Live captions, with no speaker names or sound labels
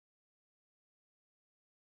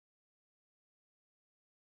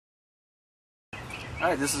All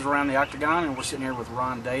right, this is Around the Octagon, and we're sitting here with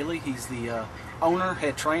Ron Daley. He's the owner,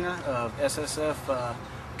 head trainer of SSF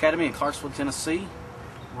Academy in Clarksville, Tennessee.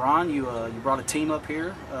 Ron, you brought a team up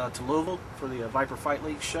here to Louisville for the Vyper Fight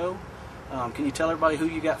League show. Can you tell everybody who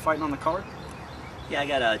you got fighting on the card? Yeah, I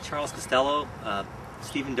got Charles Costello,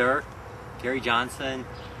 Stephen Durr, Gary Johnson,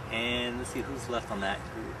 and let's see who's left on that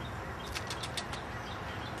group.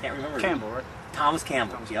 Can't remember. Campbell, right? Thomas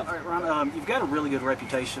Campbell. Yep. All right, Ron. You've got a really good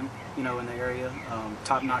reputation, in the area,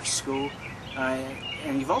 top-notch school,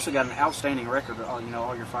 and you've also got an outstanding record.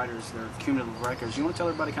 All your fighters, their cumulative records. You want to tell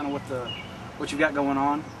everybody kind of what you've got going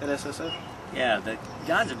on at SSF? Yeah, the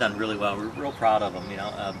guys have done really well. We're real proud of them.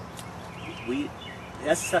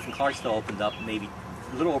 SSF in Clarksville opened up maybe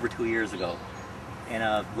a little over 2 years ago,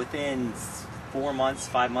 and within 4 months,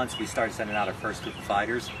 5 months, we started sending out our first group of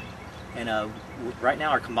fighters. And right now,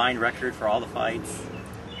 our combined record for all the fights,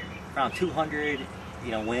 around 200,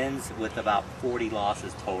 wins with about 40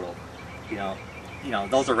 losses total.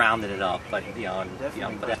 Those are rounding it up, but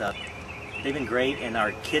they've been great. And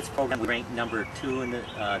our kids program, we ranked number 2 in the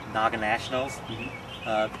Naga Nationals,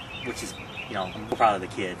 which is, I'm proud of the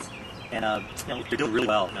kids. And they're doing really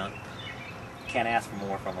well. Can't ask for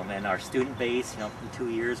more from them. And our student base, in 2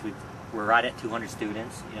 years, we're right at 200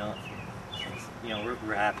 students.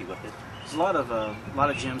 We're happy with it. There's a lot of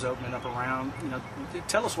gyms opening up around.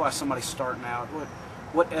 Tell us why somebody's starting out.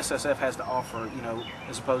 What SSF has to offer,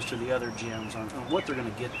 as opposed to the other gyms, on what they're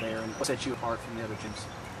going to get there, and what sets you apart from the other gyms.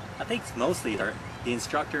 I think it's mostly the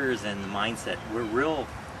instructors and the mindset. We're real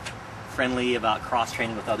friendly about cross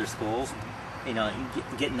training with other schools.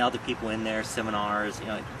 Getting other people in there, seminars.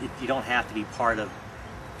 You don't have to be part of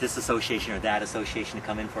this association or that association to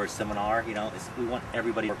come in for a seminar. We want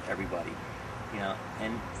everybody to work with everybody.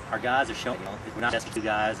 And our guys are showing, we're not just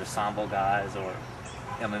guys or Sambo guys or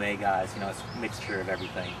MMA guys, it's a mixture of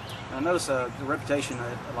everything. I notice the reputation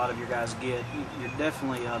that a lot of your guys get, you're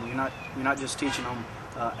definitely, you're not just teaching them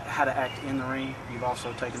how to act in the ring, you've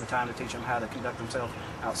also taken the time to teach them how to conduct themselves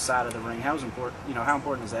outside of the ring. How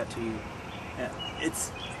important is that to you? Yeah,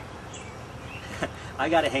 I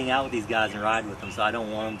got to hang out with these guys and ride with them, so I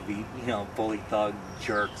don't want them to be, bully, thug,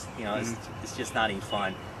 jerks. It's just not any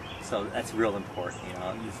fun. So that's real important.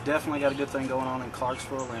 You've definitely got a good thing going on in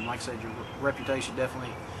Clarksville, and like I said, your reputation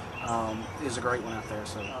definitely is a great one out there.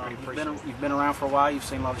 So you've been around for a while. You've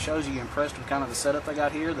seen a lot of shows. Are you impressed with kind of the setup they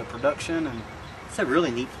got here, the production, and? It's a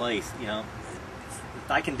really neat place.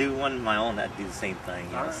 If I can do one of my own, I'd do the same thing.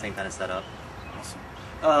 Right. Same kind of setup.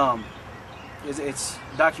 Awesome. It's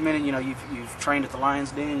documented. You've trained at the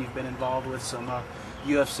Lions Den. You've been involved with some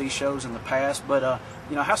UFC shows in the past. But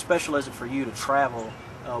how special is it for you to travel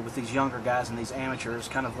with these younger guys and these amateurs,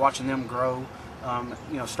 kind of watching them grow,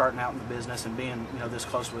 starting out in the business and being this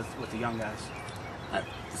close with the young guys?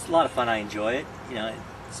 It's a lot of fun. I enjoy it.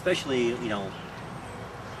 Especially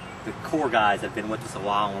the core guys have been with us a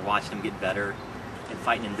while, and we're watching them get better and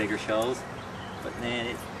fighting in bigger shows. But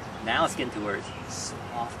man, now it's getting to where it's so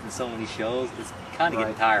often, so many shows, it's kind of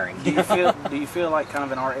getting tiring. Do you feel like kind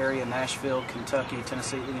of in our area, Nashville, Kentucky,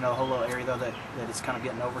 Tennessee, a whole little area though that it's kind of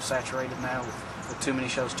getting oversaturated now with too many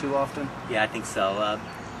shows too often? Yeah, I think so.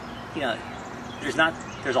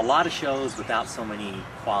 There's a lot of shows without so many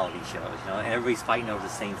quality shows. Everybody's fighting over the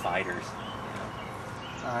same fighters.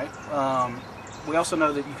 All right. We also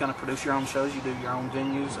know that you kind of produce your own shows. You do your own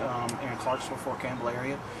venues in Clarksville, Fort Campbell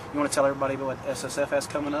area. You want to tell everybody about what SSF has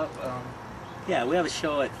coming up? Yeah, we have a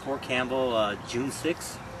show at Fort Campbell June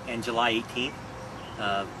 6th and July 18th.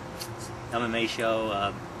 MMA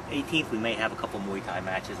show. 18th we may have a couple Muay Thai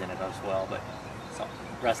matches in it as well, but the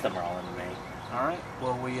rest of them are all MMA. All right.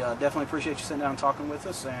 Well, we definitely appreciate you sitting down and talking with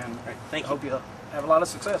us, and right, thank you. Hope you have a lot of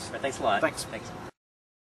success. Right, thanks a lot. Thanks.